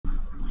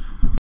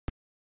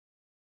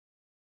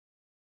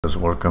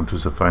Welcome to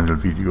the final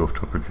video of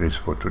Triple Grace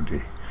for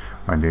today.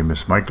 My name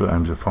is Michael.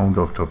 I'm the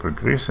founder of Triple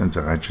Grace and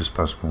the Righteous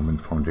Past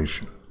Moment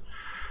Foundation.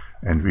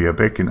 And we are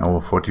back in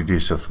our 40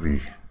 Days of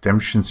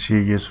Redemption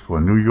series for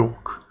New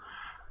York.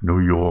 New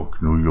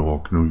York, New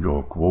York, New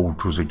York. Woe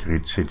to the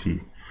great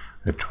city,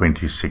 the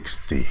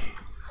 26th day.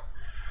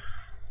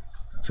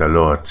 The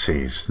Lord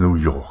says, New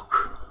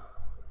York,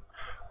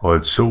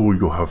 although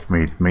you have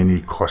made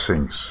many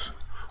crossings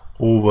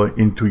over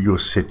into your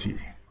city,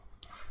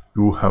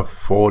 you have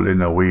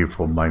fallen away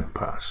from my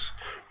paths.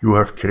 You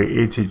have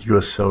created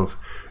yourself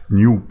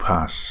new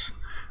paths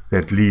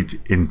that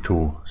lead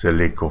into the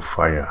lake of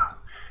fire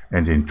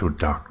and into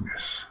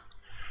darkness.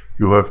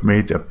 You have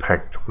made a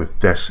pact with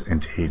death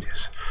and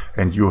Hades,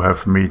 and you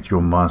have made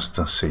your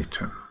master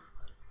Satan.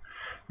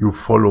 You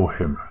follow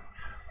him,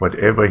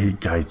 whatever he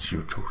guides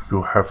you to.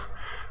 You have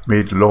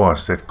made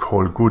laws that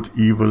call good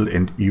evil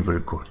and evil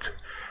good,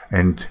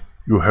 and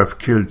you have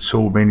killed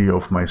so many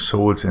of my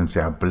souls, and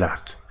their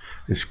blood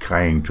is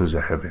crying to the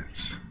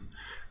heavens.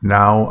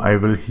 Now I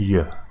will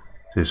hear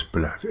this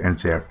blood and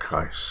their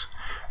cries,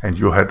 and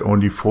you had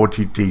only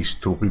 40 days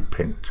to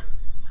repent.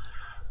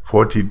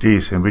 40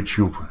 days in which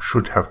you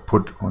should have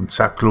put on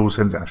sackcloth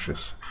and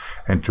ashes,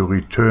 and to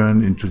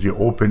return into the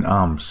open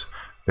arms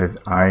that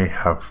I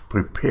have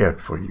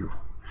prepared for you,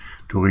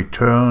 to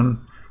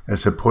return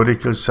as the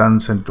prodigal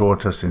sons and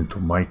daughters into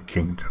my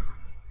kingdom.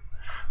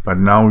 But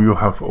now you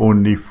have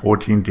only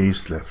 14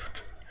 days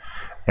left,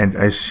 and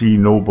I see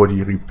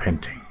nobody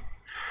repenting.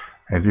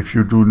 And if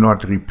you do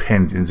not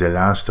repent in the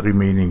last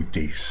remaining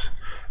days,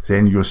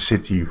 then your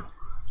city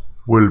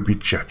will be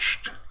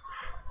judged,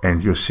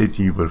 and your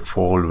city will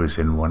fall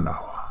within 1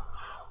 hour.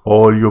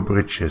 All your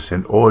bridges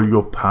and all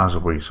your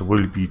pathways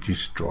will be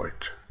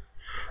destroyed,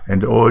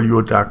 and all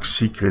your dark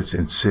secrets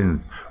and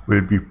sins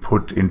will be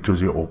put into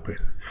the open,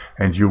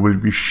 and you will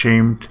be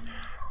shamed,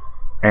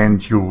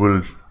 and you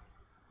will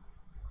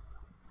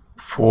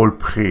fall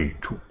prey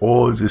to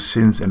all the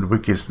sins and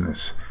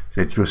wickedness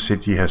that your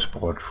city has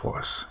brought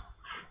forth.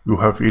 You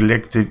have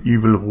elected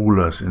evil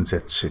rulers in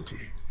that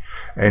city,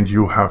 and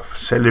you have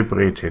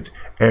celebrated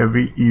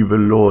every evil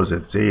law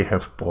that they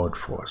have brought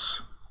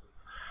forth.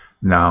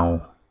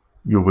 Now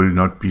you will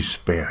not be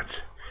spared,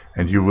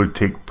 and you will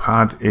take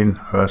part in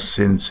her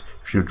sins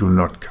if you do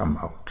not come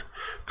out.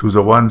 To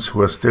the ones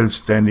who are still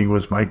standing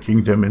with my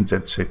kingdom in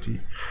that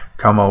city,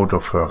 come out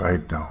of her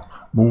right now.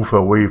 Move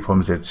away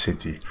from that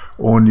city.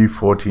 Only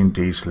 14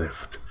 days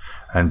left,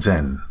 and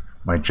then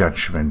my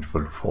judgment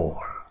will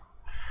fall.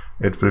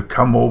 It will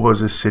come over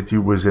the city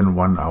within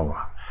 1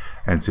 hour,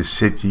 and the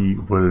city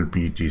will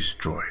be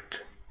destroyed.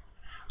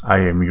 I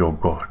am your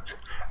God,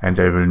 and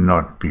I will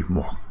not be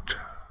mocked.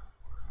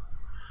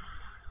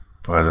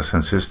 Brothers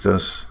and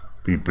sisters,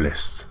 be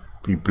blessed.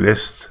 Be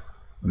blessed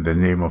in the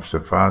name of the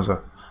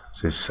Father,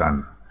 the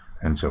Son,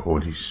 and the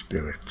Holy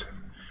Spirit.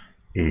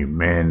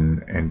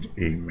 Amen and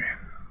amen.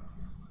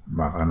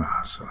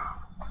 Maranatha.